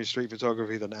better in street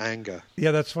photography than anger.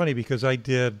 Yeah, that's funny because I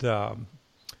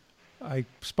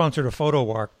sponsored a photo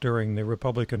walk during the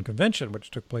Republican convention, which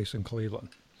took place in Cleveland.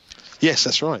 Yes,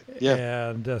 that's right. Yeah.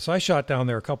 And so I shot down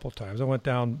there a couple of times. I went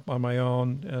down on my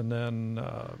own and then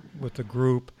with the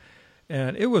group.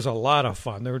 And it was a lot of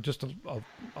fun. There were just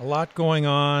a lot going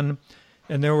on.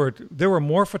 And there were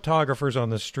more photographers on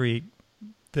the street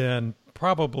than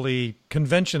probably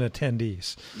convention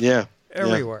attendees. Yeah.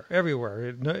 Everywhere.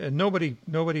 And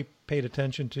nobody paid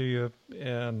attention to you.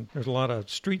 And there's a lot of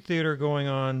street theater going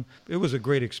on. It was a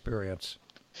great experience.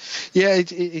 Yeah,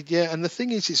 yeah. And the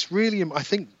thing is, it's really, I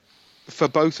think, for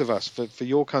both of us, for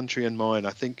your country and mine,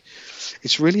 I think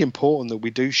it's really important that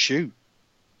we do shoot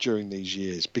during these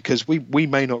years because we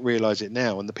may not realize it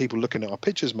now and the people looking at our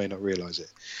pictures may not realize it.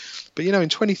 But, in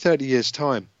 20, 30 years'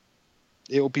 time,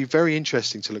 it will be very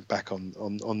interesting to look back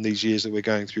on these years that we're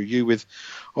going through. You with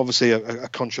obviously a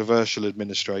controversial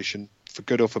administration, for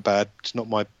good or for bad, it's not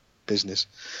my business.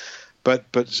 But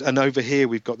and over here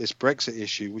we've got this Brexit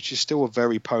issue, which is still a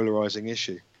very polarizing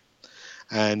issue.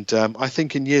 And I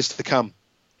think in years to come,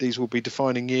 these will be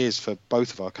defining years for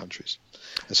both of our countries.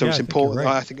 And so it's important.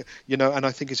 Right. I think, and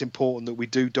I think it's important that we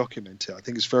do document it. I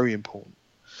think it's very important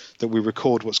that we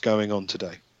record what's going on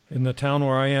today. In the town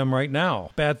where I am right now,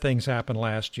 bad things happened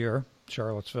last year,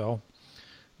 Charlottesville,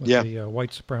 with the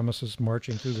white supremacists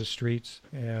marching through the streets.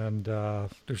 And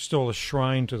there's still a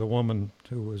shrine to the woman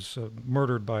who was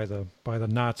murdered by the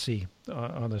Nazi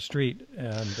on the street.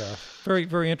 And very,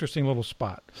 very interesting little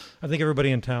spot. I think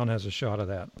everybody in town has a shot of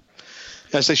that.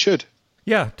 As they should.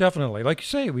 Yeah, definitely. Like you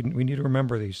say, we need to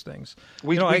remember these things.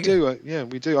 We do.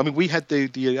 We do. I mean, we had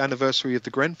the anniversary of the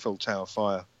Grenfell Tower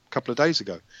fire a couple of days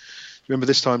ago. remember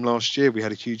this time last year we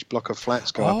had a huge block of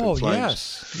flats go up in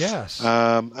flames. Yes.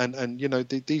 And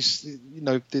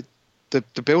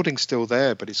the building's still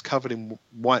there, but it's covered in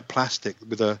white plastic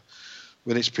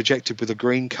when it's projected with a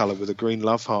green colour, with a green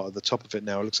love heart at the top of it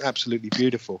now. It looks absolutely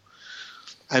beautiful.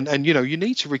 And you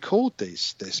need to record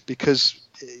this because,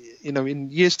 in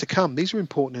years to come, these are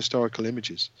important historical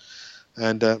images.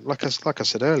 And like I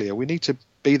said earlier, we need to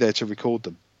be there to record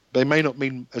them. They may not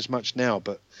mean as much now,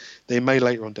 but they may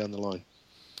later on down the line.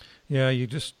 Yeah, you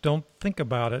just don't think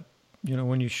about it.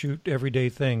 When you shoot everyday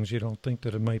things, you don't think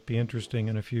that it might be interesting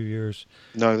in a few years.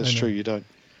 No, that's true. You don't.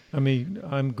 I mean,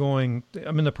 I'm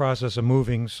in the process of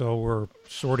moving, so we're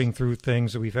sorting through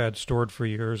things that we've had stored for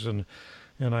years, and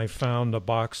I found a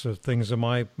box of things of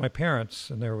my parents,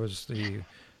 and there was the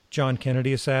John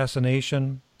Kennedy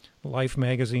assassination, Life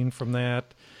magazine from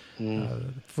that,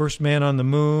 First Man on the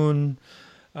Moon.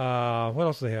 What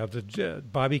else do they have? The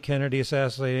Bobby Kennedy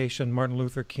assassination, Martin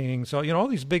Luther King. So, all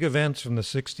these big events from the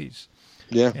 60s.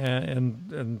 Yeah.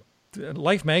 And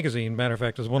Life magazine, matter of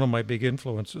fact, is one of my big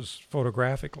influences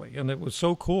photographically. And it was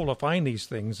so cool to find these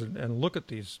things and look at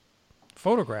these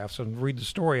photographs and read the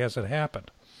story as it happened.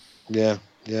 Yeah.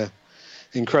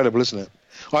 Incredible, isn't it?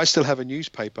 I still have a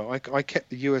newspaper. I kept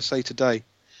the USA Today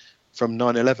from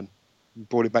 9/11 and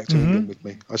brought it back to England with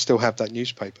me. I still have that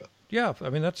newspaper. Yeah, I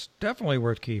mean, that's definitely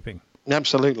worth keeping.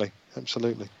 Absolutely.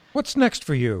 What's next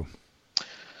for you?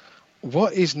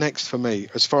 What is next for me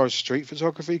as far as street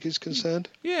photography is concerned?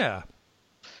 Yeah.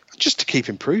 Just to keep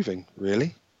improving,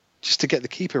 really. Just to get the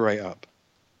keeper rate up.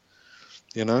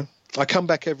 I come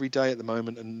back every day at the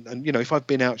moment and if I've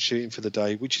been out shooting for the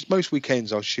day, which is most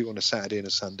weekends, I'll shoot on a Saturday and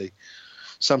a Sunday,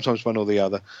 sometimes one or the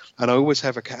other. And I always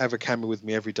have a camera with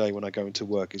me every day when I go into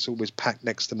work. It's always packed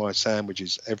next to my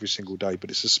sandwiches every single day, but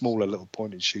it's a smaller little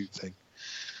point and shoot thing.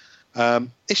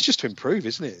 It's just to improve,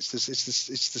 isn't it? It's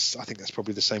this. I think that's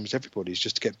probably the same as everybody. It's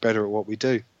just to get better at what we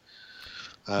do.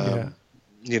 Have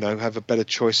a better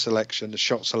choice selection, the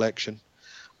shot selection.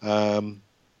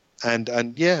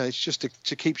 It's just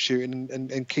to keep shooting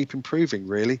and keep improving,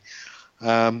 really.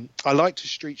 I like to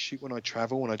street shoot when I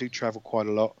travel, and I do travel quite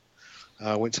a lot.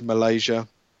 I went to Malaysia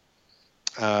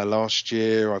last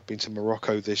year. I've been to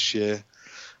Morocco this year.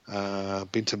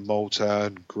 Been to Malta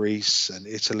and Greece and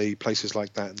Italy, places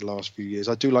like that in the last few years.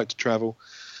 I do like to travel,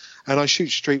 and I shoot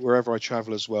street wherever I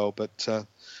travel as well. But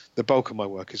the bulk of my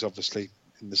work is obviously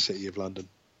in the city of London.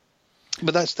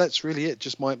 But that's really it.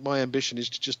 Just my ambition is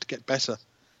to get better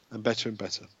and better and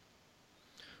better.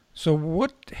 So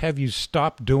what have you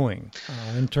stopped doing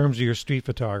in terms of your street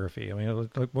photography? I mean,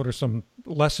 what are some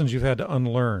lessons you've had to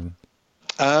unlearn?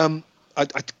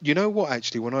 You know what?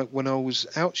 Actually, when I was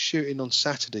out shooting on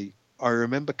Saturday, I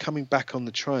remember coming back on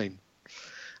the train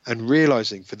and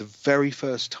realizing for the very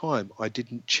first time I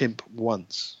didn't chimp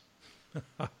once,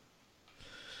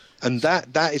 and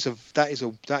that is a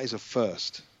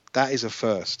first. That is a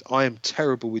first. I am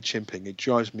terrible with chimping. It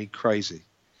drives me crazy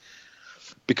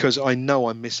because I know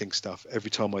I'm missing stuff every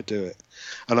time I do it.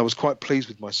 And I was quite pleased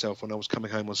with myself when I was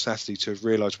coming home on Saturday to have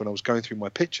realized when I was going through my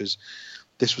pictures,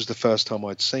 this was the first time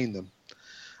I'd seen them.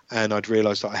 And I'd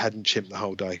realised that I hadn't chimped the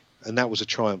whole day. And that was a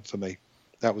triumph for me.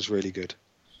 That was really good.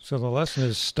 So the lesson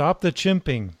is stop the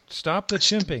chimping. Stop the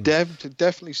chimping.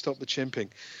 Definitely stop the chimping.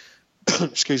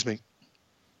 Excuse me.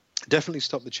 Definitely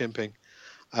stop the chimping.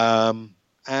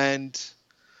 And,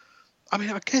 I mean,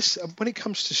 I guess when it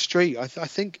comes to street, I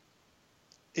think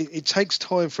it takes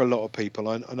time for a lot of people.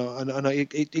 And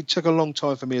it took a long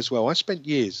time for me as well. I spent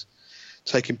years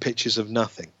taking pictures of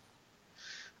nothing.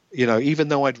 Even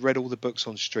though I'd read all the books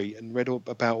on street and read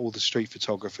about all the street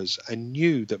photographers and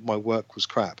knew that my work was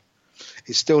crap,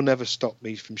 it still never stopped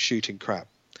me from shooting crap.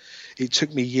 It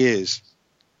took me years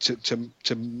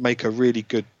to make a really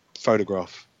good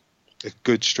photograph, a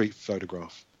good street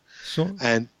photograph.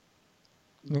 And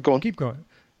go on. Keep going.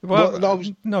 Well,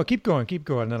 no, keep going,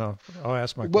 then I'll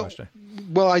ask my question.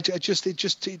 Well,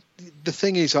 the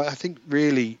thing is, I think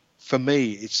really for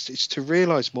me, it's to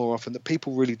realise more often that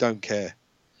people really don't care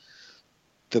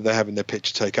that they're having their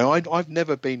picture taken. I've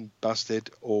never been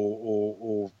busted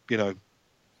or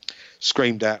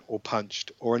screamed at or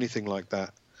punched or anything like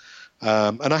that.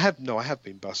 And I have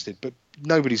been busted, but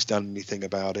nobody's done anything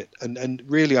about it. And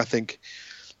really, I think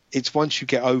it's once you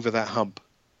get over that hump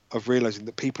of realizing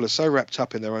that people are so wrapped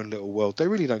up in their own little world, they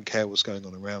really don't care what's going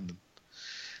on around them.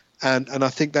 And I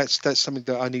think that's something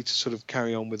that I need to sort of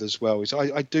carry on with as well. Is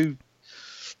I do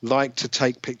like to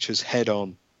take pictures head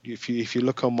on. If you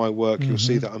look on my work, you'll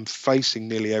see that I'm facing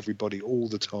nearly everybody all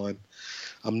the time.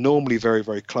 I'm normally very,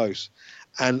 very close,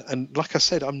 and like I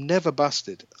said, I'm never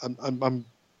busted.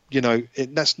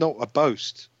 That's not a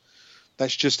boast.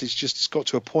 It's got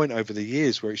to a point over the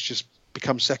years where it's just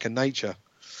become second nature,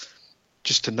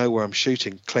 just to know where I'm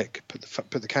shooting, click,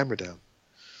 put the camera down.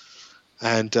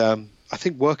 And I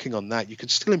think working on that, you can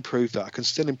still improve that. I can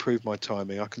still improve my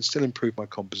timing. I can still improve my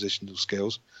compositional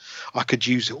skills. I could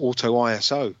use auto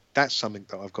ISO. That's something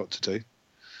that I've got to do,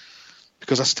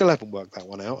 because I still haven't worked that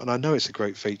one out, and I know it's a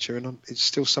great feature, and it's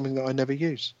still something that I never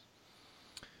use.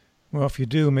 Well, if you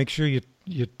do, make sure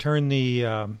you turn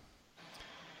the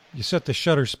you set the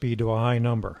shutter speed to a high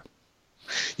number.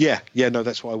 Yeah, no,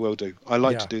 that's what I will do. I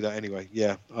like to do that anyway.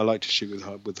 Yeah, I like to shoot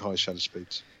with high shutter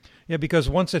speeds. Yeah, because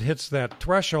once it hits that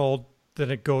threshold, then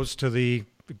it goes to the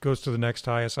next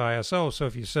highest ISO. So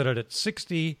if you set it at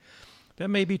 60, that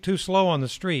may be too slow on the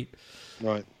street.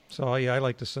 Right. So yeah, I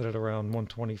like to set it around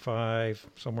 125,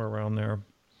 somewhere around there.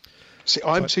 See,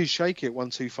 I'm too shaky at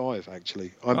 125.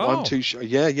 Actually, I'm too. I'm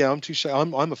too shaky.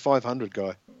 I'm a 500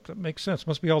 guy. That makes sense.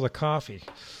 Must be all the coffee.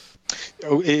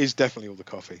 Oh, it is definitely all the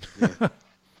coffee.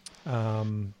 Yeah.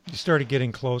 You started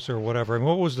getting closer or whatever. And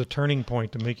what was the turning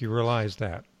point to make you realize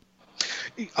that?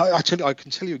 I can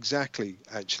tell you exactly,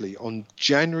 actually, on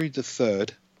January the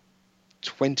 3rd,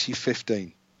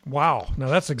 2015. Wow. Now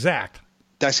that's exact.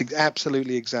 That's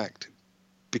absolutely exact,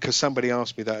 because somebody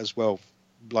asked me that as well,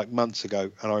 like months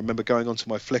ago. And I remember going onto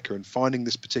my Flickr and finding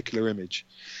this particular image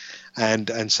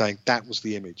and saying that was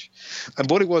the image. And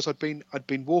what it was, I'd been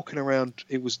walking around.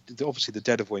 It was obviously the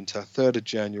dead of winter, 3rd of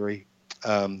January.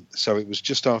 So it was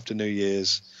just after New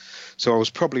Year's. So I was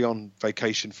probably on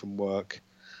vacation from work.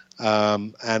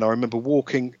 And I remember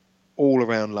walking all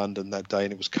around London that day,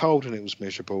 and it was cold and it was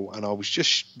miserable. And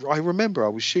I remember I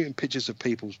was shooting pictures of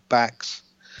people's backs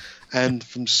and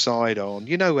from side on.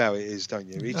 You know how it is, don't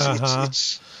you?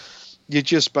 It's you're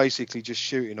just basically just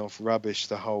shooting off rubbish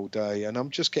the whole day. And I'm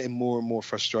just getting more and more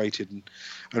frustrated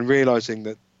and realizing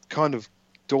that, kind of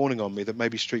dawning on me that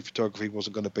maybe street photography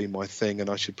wasn't going to be my thing, and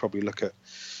I should probably look at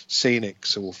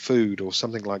scenics or food or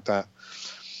something like that.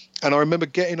 And I remember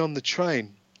getting on the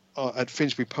train at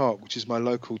Finsbury Park, which is my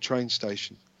local train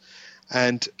station,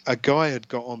 and a guy had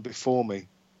got on before me,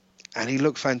 and he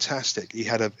looked fantastic. He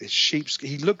had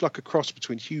he looked like a cross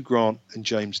between Hugh Grant and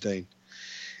James Dean.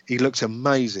 He looked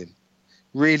amazing,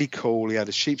 really cool. He had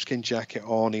a sheepskin jacket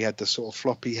on. He had the sort of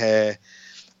floppy hair,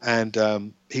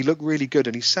 and he looked really good.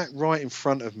 And he sat right in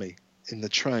front of me in the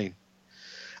train,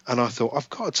 and I thought, I've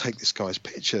got to take this guy's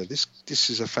picture. This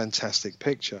is a fantastic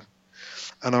picture.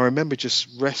 And I remember just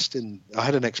resting. I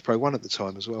had an X Pro 1 at the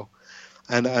time as well,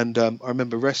 and I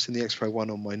remember resting the X Pro 1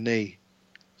 on my knee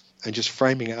and just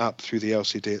framing it up through the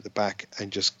LCD at the back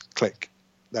and just click.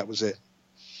 That was it.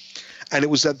 And it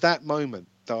was at that moment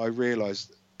that I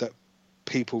realized that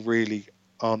people really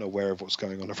aren't aware of what's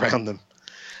going on around them.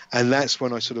 And that's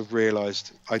when I sort of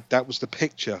realized that was the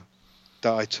picture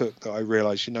that I took, that I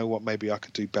realized, you know what, maybe I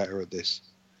could do better at this.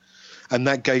 And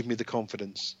that gave me the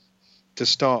confidence to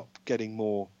start getting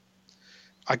more,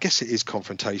 I guess it is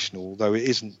confrontational, although it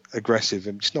isn't aggressive.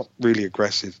 And it's not really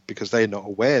aggressive because they're not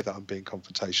aware that I'm being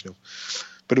confrontational.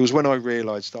 But it was when I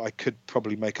realized that I could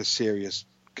probably make a serious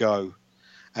go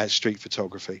at street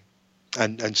photography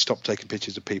and stop taking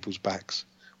pictures of people's backs,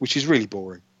 which is really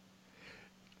boring.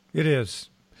 It is.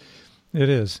 It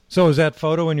is. So is that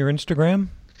photo in your Instagram?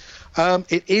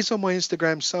 It is on my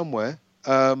Instagram somewhere,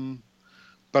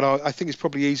 but I think it's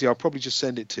probably easier. I'll probably just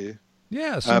send it to you.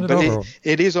 Yeah, send it over.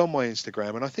 It is on my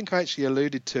Instagram, and I think I actually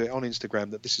alluded to it on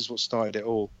Instagram that this is what started it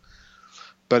all.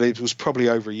 But it was probably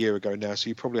over a year ago now, so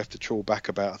you probably have to trawl back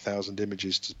about 1,000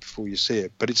 images before you see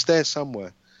it. But it's there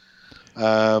somewhere.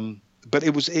 But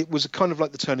it was kind of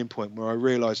like the turning point where I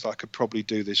realised I could probably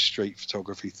do this street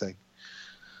photography thing.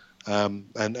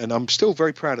 And I'm still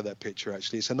very proud of that picture,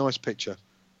 actually. It's a nice picture.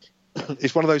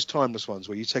 It's one of those timeless ones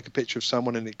where you take a picture of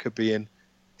someone and it could be in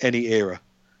any era.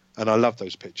 And I love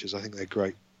those pictures. I think they're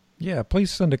great. Yeah, please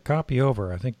send a copy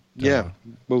over. I think. Yeah,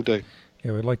 will do.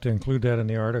 Yeah, we'd like to include that in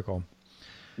the article.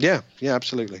 Yeah,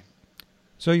 absolutely.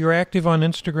 So you're active on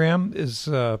Instagram.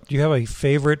 Do you have a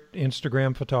favorite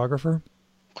Instagram photographer?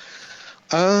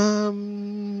 I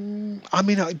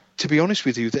mean, to be honest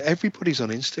with you, everybody's on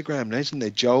Instagram, isn't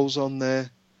there? Joel's on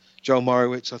there. Joel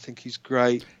Morowitz, I think he's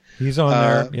great. He's on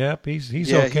there. Yep,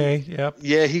 he's okay. Yep.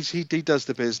 Yeah, he does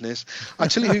the business. I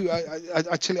tell you who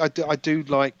I do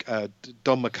like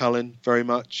Don McCullin very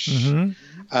much.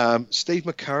 Mm-hmm. Steve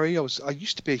McCurry, I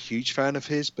used to be a huge fan of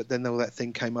his, but then all that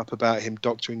thing came up about him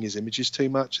doctoring his images too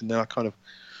much, and then I kind of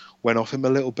went off him a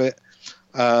little bit.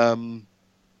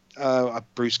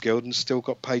 Bruce Gilden's still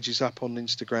got pages up on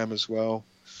Instagram as well,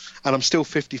 and I'm still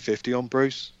 50-50 on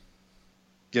Bruce.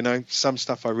 You know, some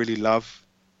stuff I really love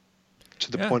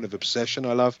to the point of obsession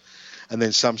I love, And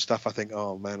then some stuff I think,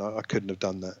 oh man, I couldn't have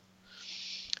done that.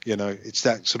 You know, it's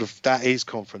that sort of, that is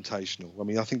confrontational. I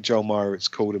mean, I think Joel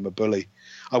Meyerowitz called him a bully.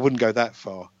 I wouldn't go that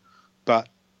far, but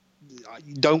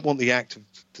you don't want the act of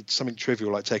something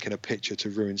trivial like taking a picture to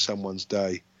ruin someone's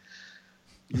day.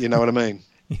 You know what I mean?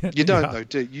 You don't though,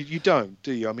 do you? You don't,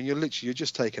 do you? I mean, you're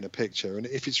just taking a picture, and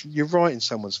if you're right in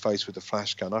someone's face with a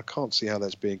flash gun, I can't see how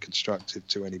that's being constructive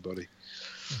to anybody.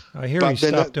 I hear he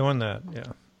stopped doing that. Yeah.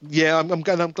 Yeah, I'm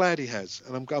glad he has,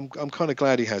 and I'm kind of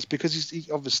glad he has, because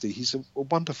he's a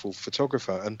wonderful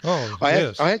photographer. And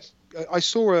I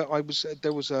saw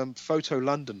there was Photo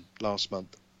London last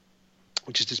month,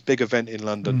 which is this big event in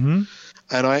London,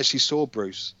 and I actually saw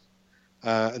Bruce,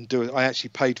 I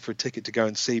actually paid for a ticket to go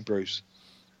and see Bruce,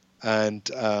 and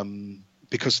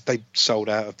because they sold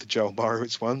out of the Joel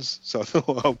Meyerowitz ones, so I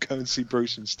thought I'll go and see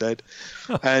Bruce instead.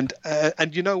 And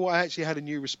you know what? I actually had a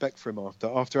new respect for him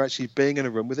after actually being in a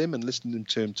room with him and listening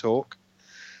to him talk.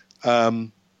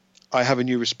 I have a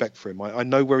new respect for him. I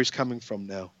know where he's coming from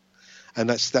now, and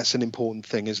that's an important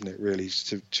thing, isn't it? Really,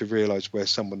 to realise where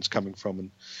someone's coming from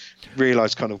and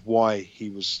realise kind of why he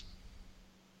was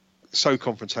so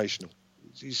confrontational.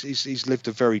 He's lived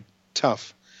a very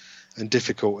tough and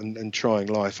difficult and trying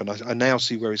life, and I now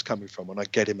see where he's coming from, and I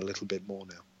get him a little bit more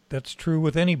now. That's true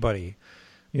with anybody.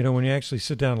 You know, when you actually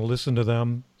sit down and listen to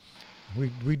them,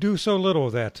 we do so little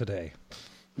of that today.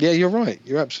 Yeah, you're right.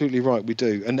 You're absolutely right. We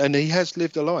do, and he has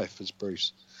lived a life as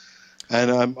Bruce,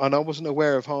 and I wasn't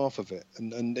aware of half of it.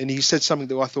 And he said something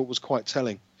that I thought was quite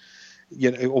telling,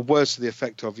 you know, or words to the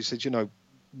effect of, he said, you know,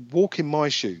 walk in my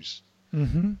shoes,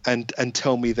 and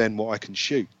tell me then what I can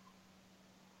shoot.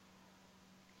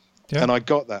 Yeah. And I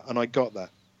got that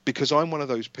because I'm one of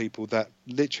those people that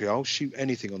literally I'll shoot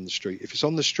anything on the street. If it's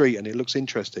on the street and it looks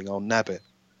interesting, I'll nab it.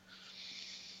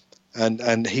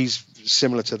 And he's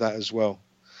similar to that as well.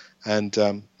 And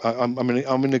I'm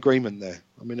in agreement there.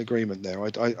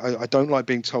 I don't like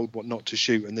being told what not to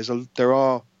shoot. And there's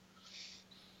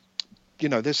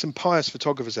some pious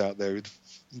photographers out there who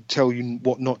tell you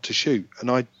what not to shoot,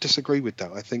 and I disagree with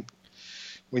that. I think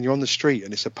when you're on the street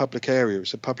and it's a public area,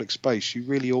 it's a public space, you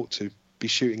really ought to be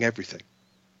shooting everything.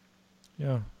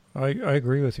 Yeah, I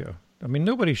agree with you. I mean,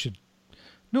 nobody should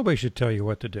tell you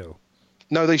what to do.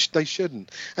 No, they shouldn't.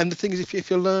 And the thing is, if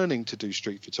you're learning to do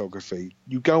street photography,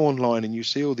 you go online and you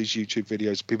see all these YouTube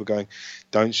videos of people going,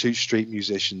 don't shoot street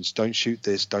musicians, don't shoot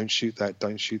this, don't shoot that,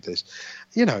 don't shoot this.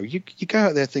 You know, you go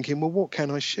out there thinking, well, what can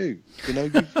I shoot? You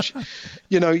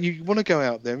know, you want to go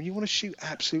out there and you want to shoot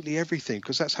absolutely everything,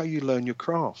 because that's how you learn your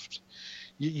craft.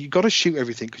 You got to shoot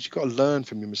everything because you've got to learn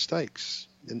from your mistakes.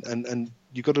 And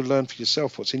you've got to learn for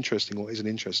yourself what's interesting, what isn't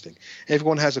interesting.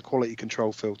 Everyone has a quality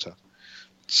control filter.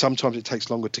 Sometimes it takes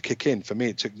longer to kick in. For me,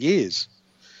 it took years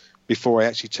before I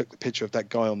actually took the picture of that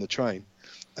guy on the train.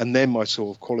 And then my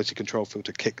sort of quality control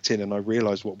filter kicked in, and I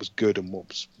realized what was good and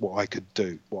what I could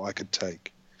do, what I could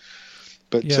take.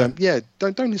 But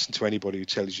don't listen to anybody who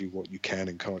tells you what you can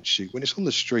and can't shoot. When it's on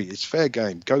the street, it's fair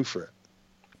game. Go for it.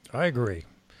 I agree.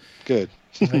 Good.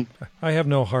 I have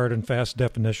no hard and fast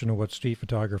definition of what street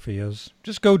photography is.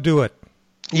 Just go do it.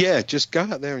 Yeah, just go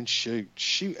out there and shoot.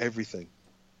 Shoot everything.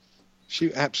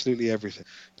 Shoot absolutely everything.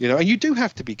 You know, and you do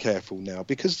have to be careful now,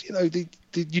 because, you know,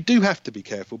 you do have to be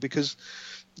careful because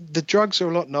the drugs are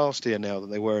a lot nastier now than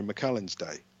they were in McCullen's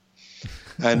day.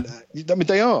 And I mean,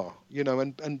 they are, you know,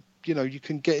 and you know, you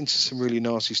can get into some really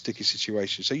nasty, sticky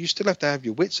situations. So you still have to have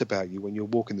your wits about you when you're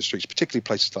walking the streets, particularly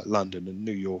places like London and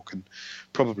New York and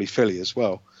probably Philly as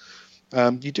well.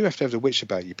 You do have to have the wits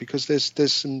about you, because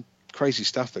there's some crazy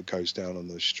stuff that goes down on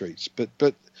those streets. But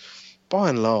by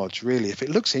and large, really, if it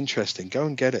looks interesting, go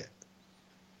and get it.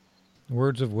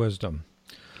 Words of wisdom.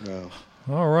 Well,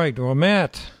 all right. Well,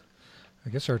 Matt, I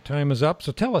guess our time is up.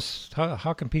 So tell us,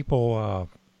 how can people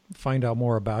find out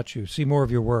more about you, see more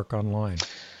of your work online?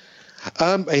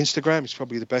 Instagram is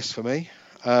probably the best for me.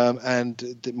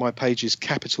 And my page is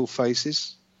Capital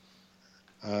Faces,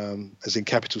 as in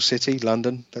capital city,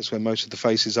 London. That's where most of the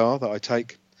faces are that I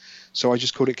take. So I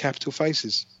just called it Capital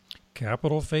Faces.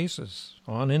 Capital Faces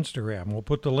on Instagram. We'll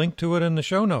put the link to it in the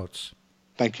show notes.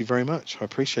 Thank you very much. I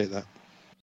appreciate that.